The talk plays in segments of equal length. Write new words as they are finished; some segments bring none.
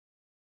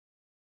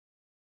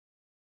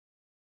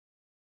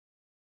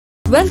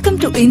Welcome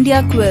to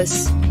India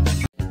Quiz.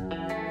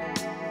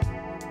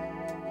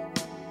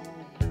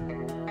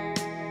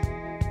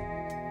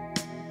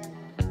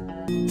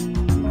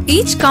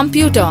 Each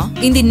computer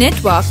in the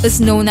network is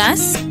known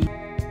as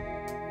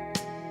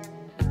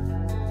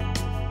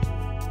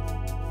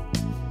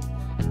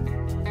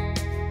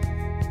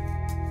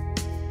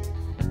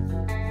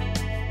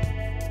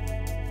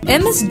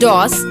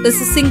MS-DOS is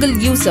a single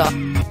user.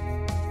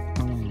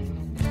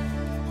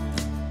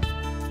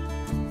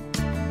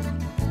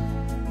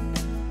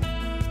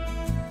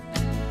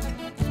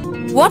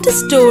 What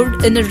is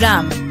stored in a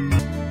RAM?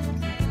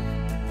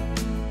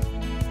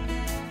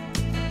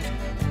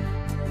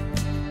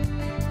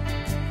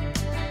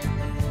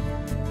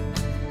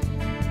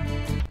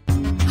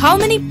 How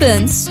many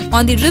pins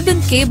on the ribbon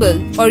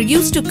cable are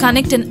used to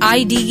connect an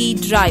IDE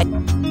drive?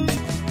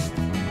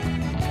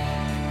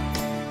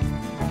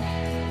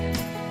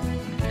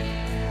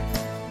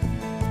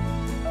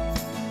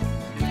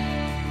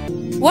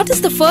 What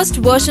is the first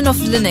version of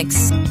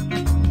Linux?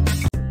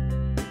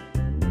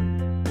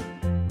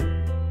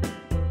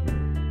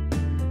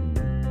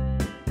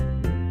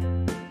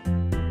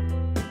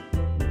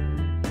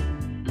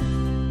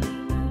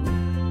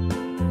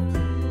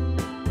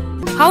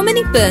 How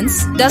many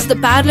pins does the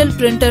parallel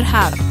printer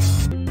have?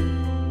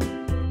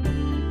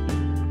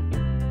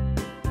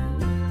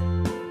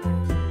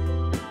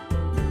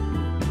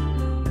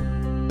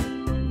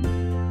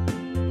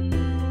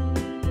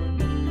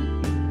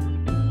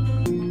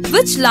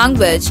 Which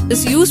language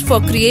is used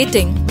for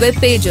creating web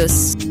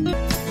pages?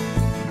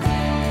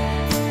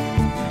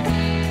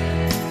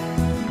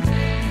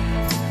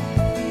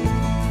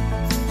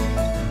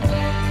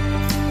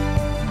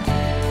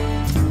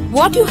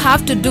 What you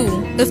have to do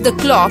if the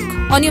clock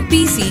on your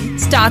PC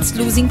starts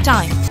losing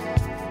time?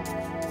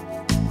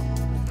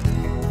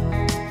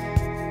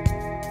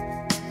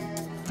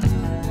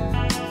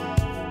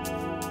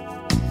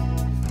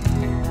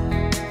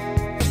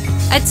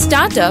 At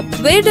startup,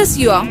 where does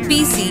your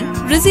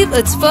PC receive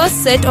its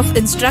first set of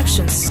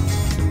instructions?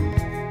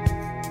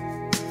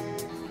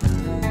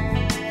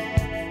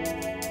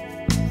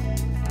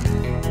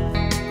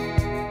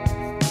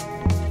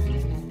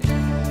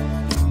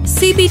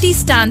 CBT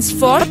stands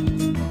for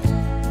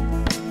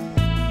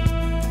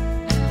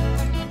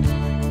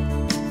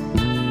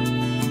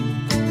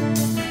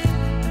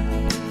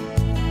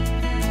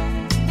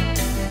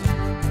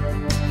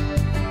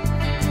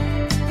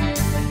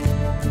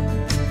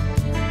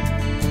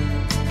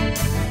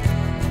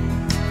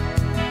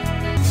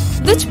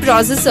Which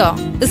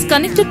processor is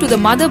connected to the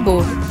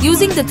motherboard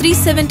using the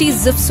 370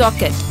 ZIF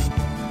socket?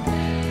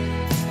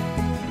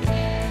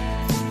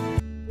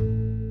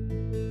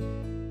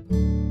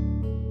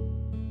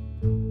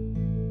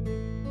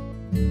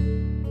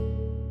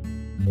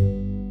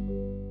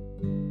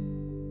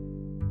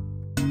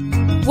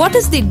 What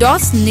is the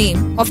DOS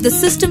name of the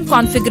system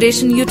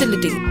configuration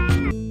utility?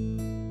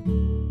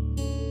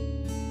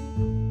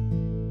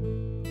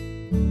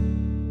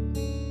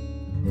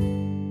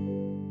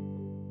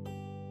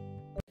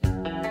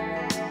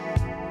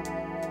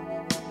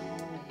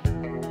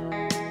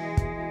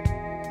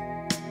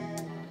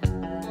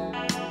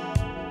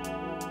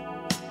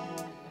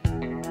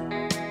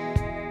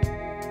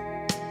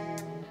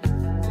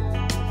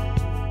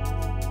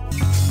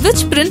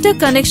 Which printer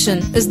connection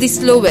is the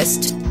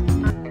slowest?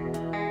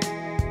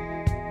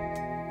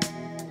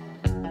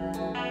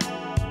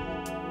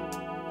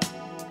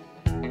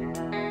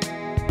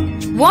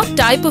 What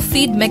type of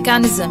feed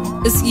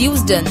mechanism is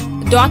used in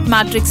dot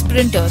matrix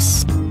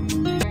printers?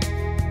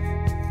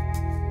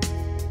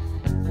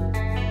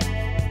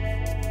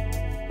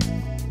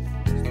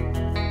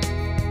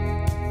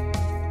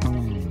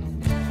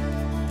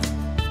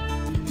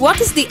 What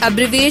is the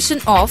abbreviation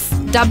of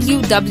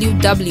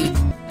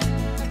www?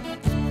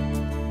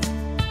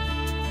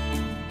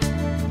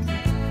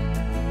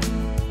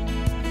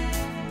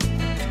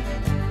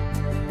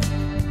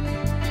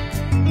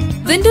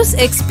 Windows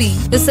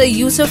XP is a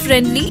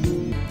user-friendly.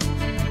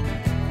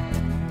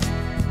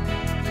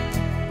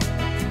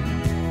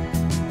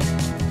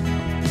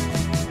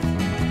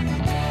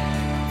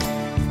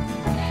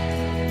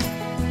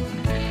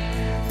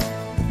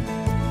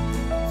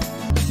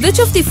 Which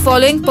of the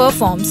following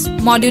performs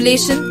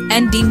modulation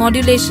and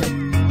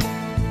demodulation?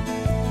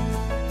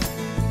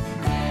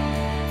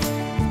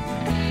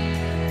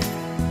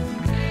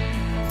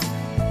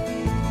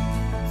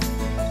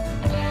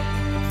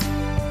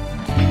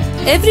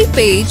 Every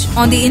page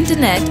on the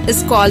internet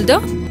is called a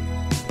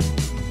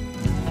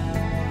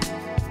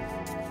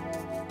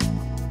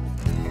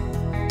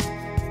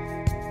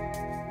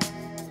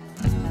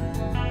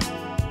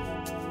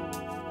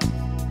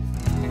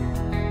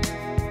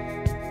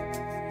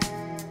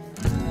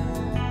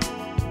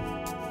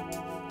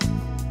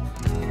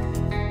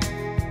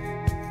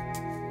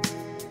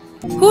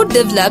Who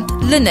developed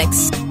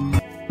Linux?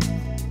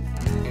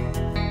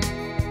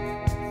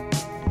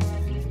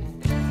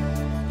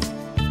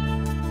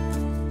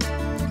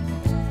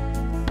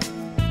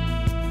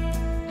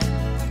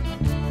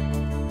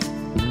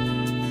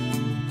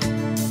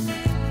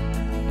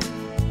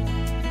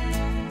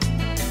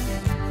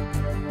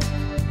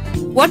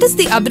 What is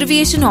the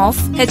abbreviation of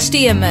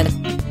HTML?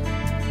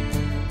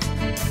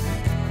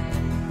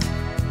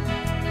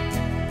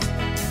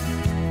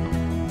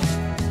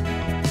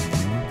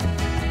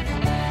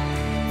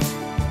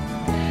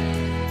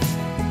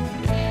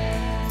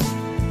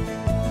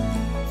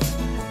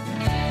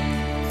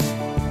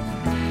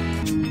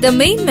 The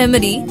main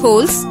memory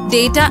holds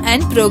data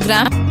and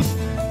program.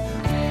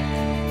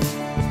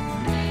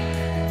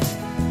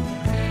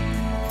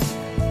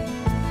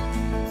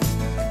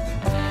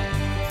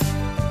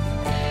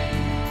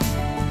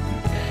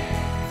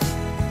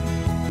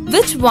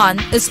 Which one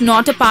is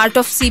not a part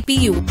of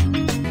CPU?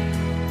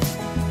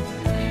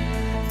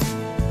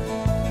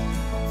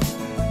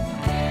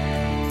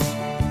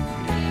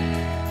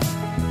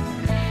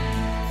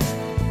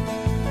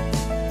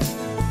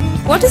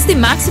 What is the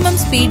maximum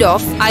speed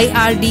of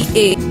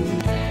IRDA?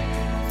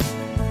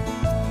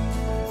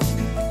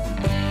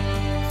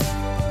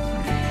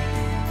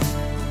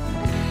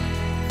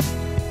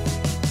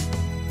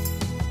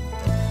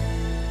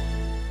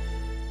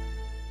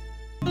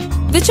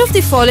 Which of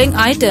the following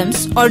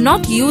items are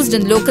not used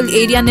in local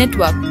area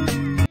network?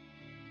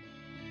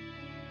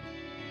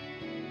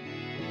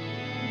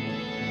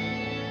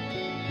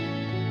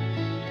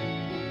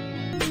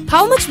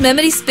 How much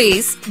memory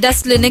space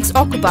does Linux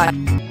occupy?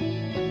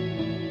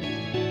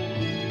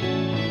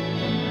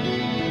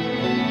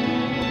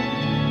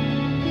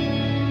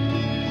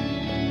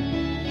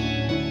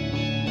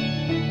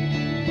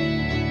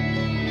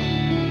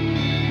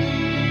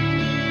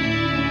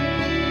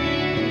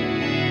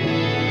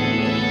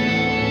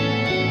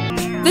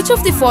 Which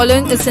of the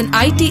following is an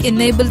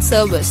IT-enabled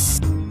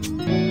service?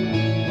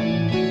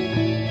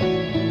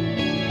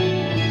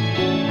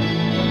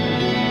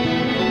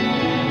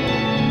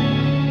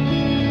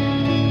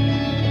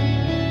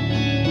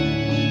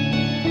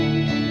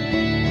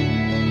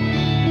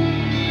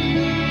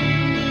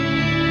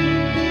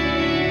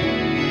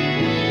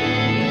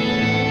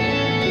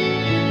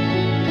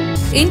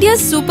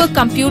 India's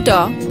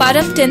supercomputer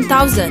Param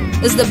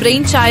 10,000 is the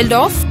brainchild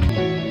of?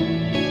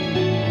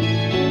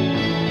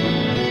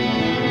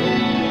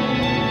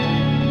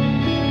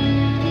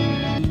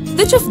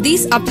 Which of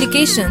these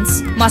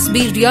applications must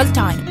be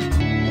real-time?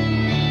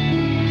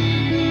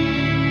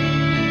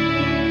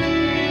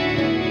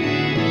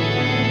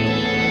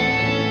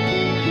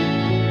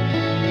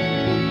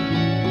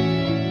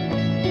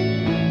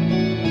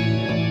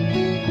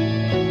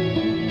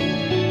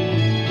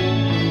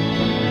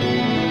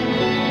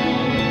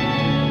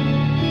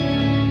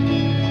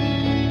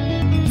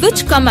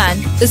 Which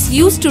command is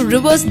used to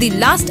reverse the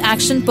last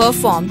action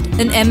performed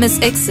in MS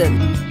Excel?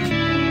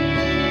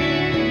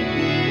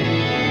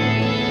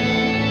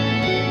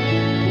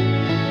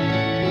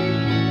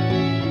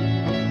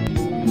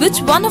 Which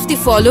one of the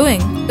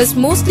following is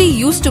mostly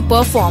used to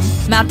perform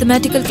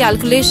mathematical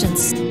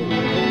calculations?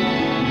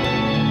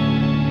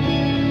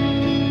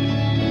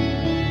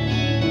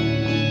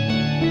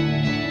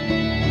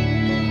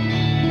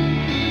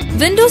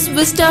 Windows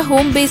Vista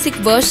Home Basic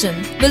version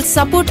will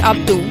support up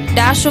to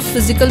dash of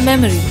physical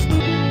memory.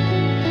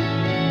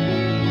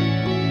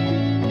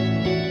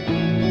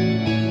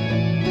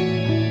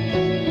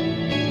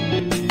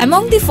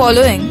 Among the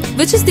following,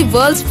 which is the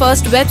world's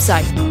first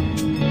website?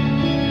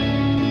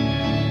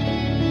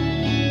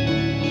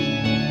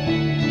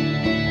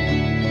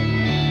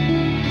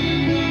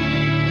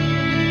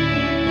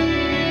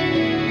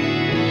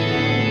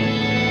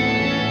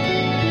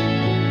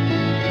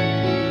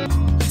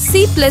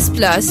 C++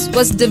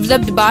 was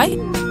developed by?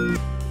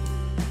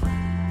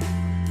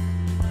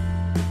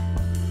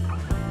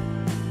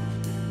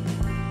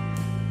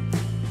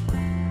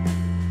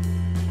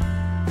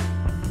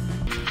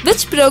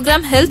 Which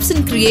program helps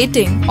in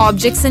creating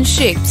objects and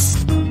shapes?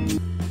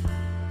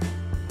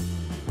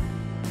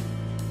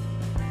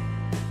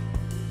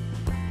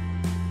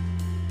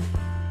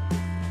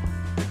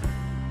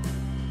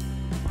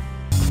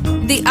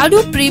 The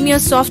Adobe Premiere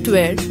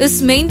software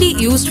is mainly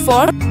used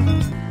for?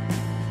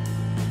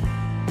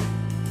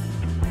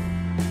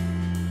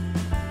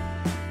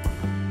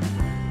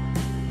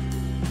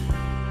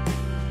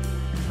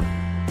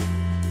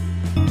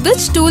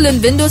 Which tool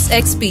in Windows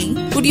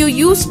XP would you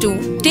use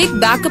to take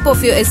backup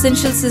of your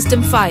essential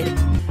system file?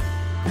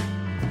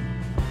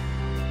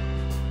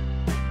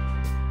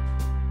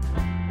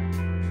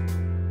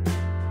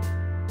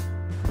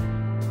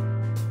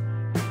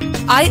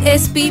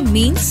 ISP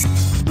means?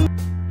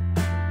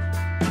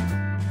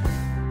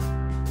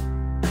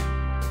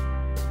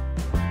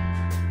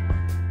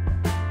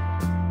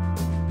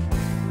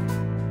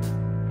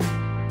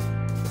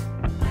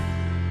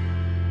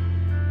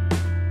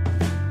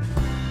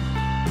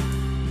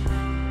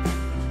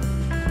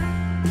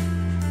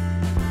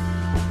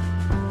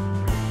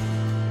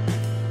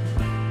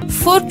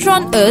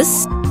 Fortran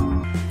is?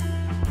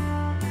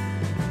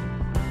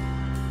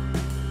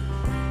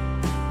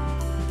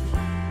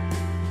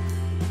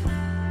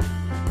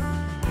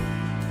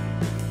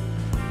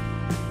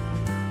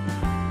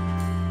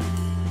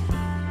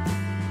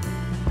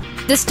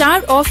 The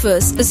Star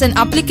Office is an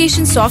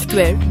application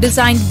software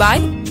designed by?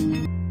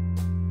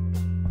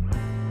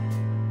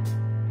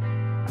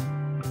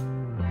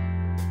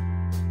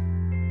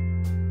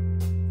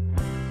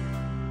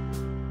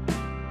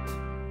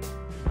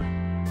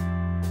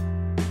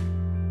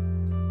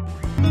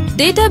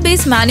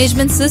 Database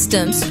management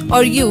systems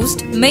are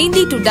used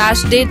mainly to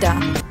dash data.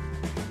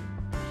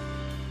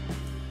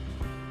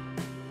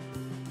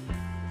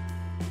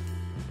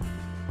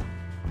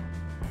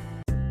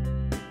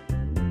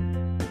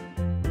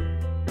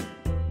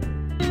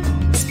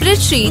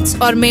 Spreadsheets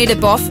are made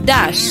up of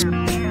dash.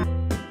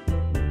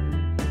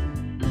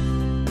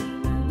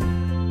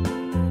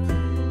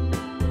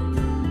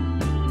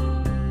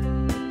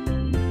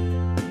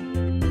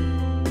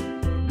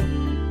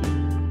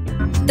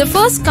 The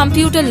first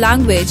computer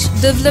language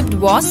developed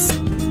was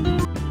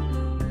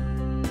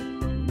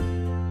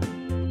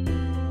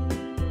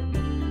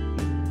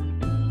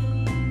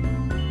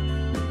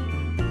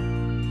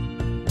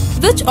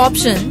which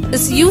option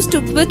is used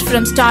to quit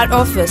from Star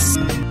Office?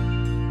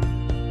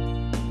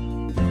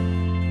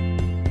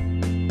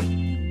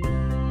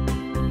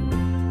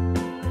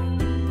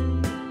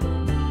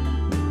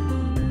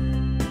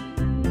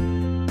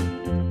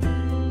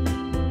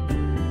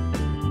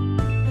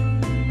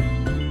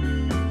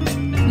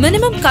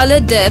 Minimum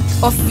color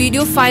depth of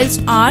video files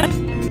are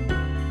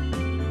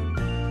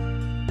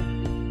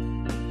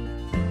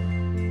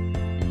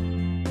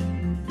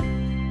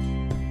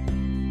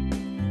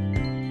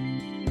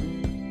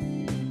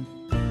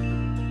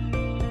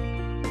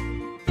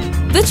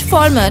which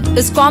format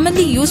is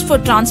commonly used for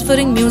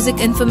transferring music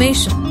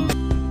information?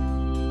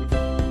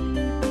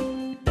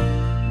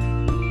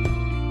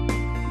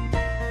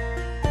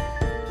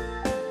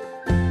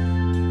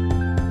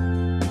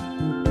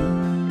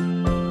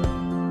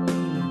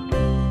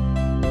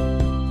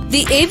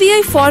 The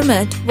AVI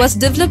format was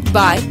developed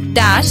by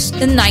Dash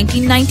in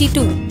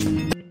 1992.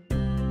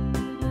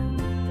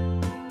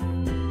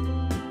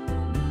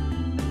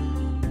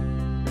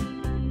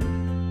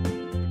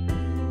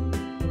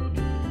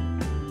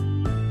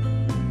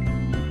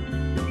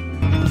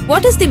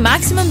 What is the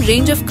maximum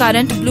range of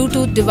current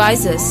Bluetooth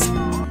devices?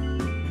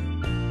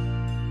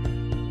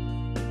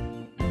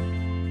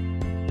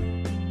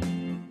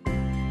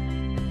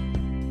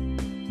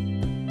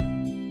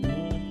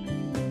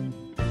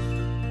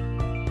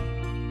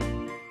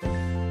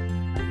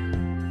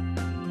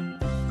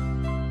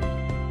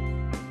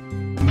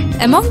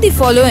 Among the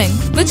following,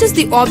 which is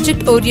the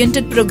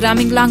object-oriented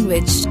programming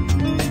language?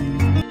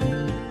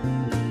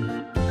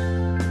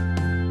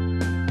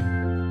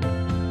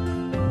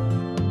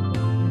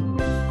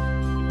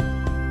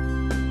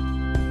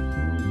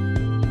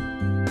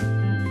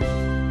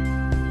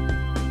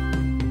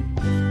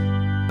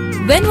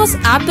 When was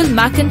Apple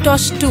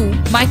Macintosh 2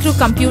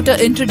 microcomputer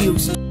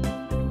introduced?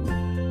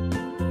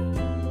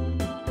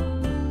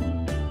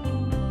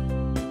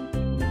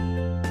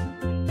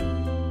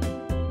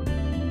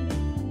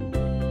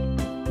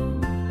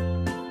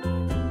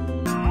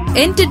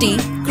 Entity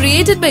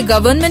created by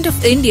Government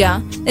of India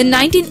in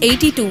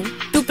 1982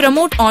 to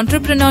promote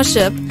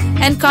entrepreneurship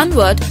and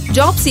convert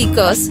job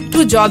seekers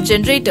to job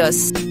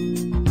generators.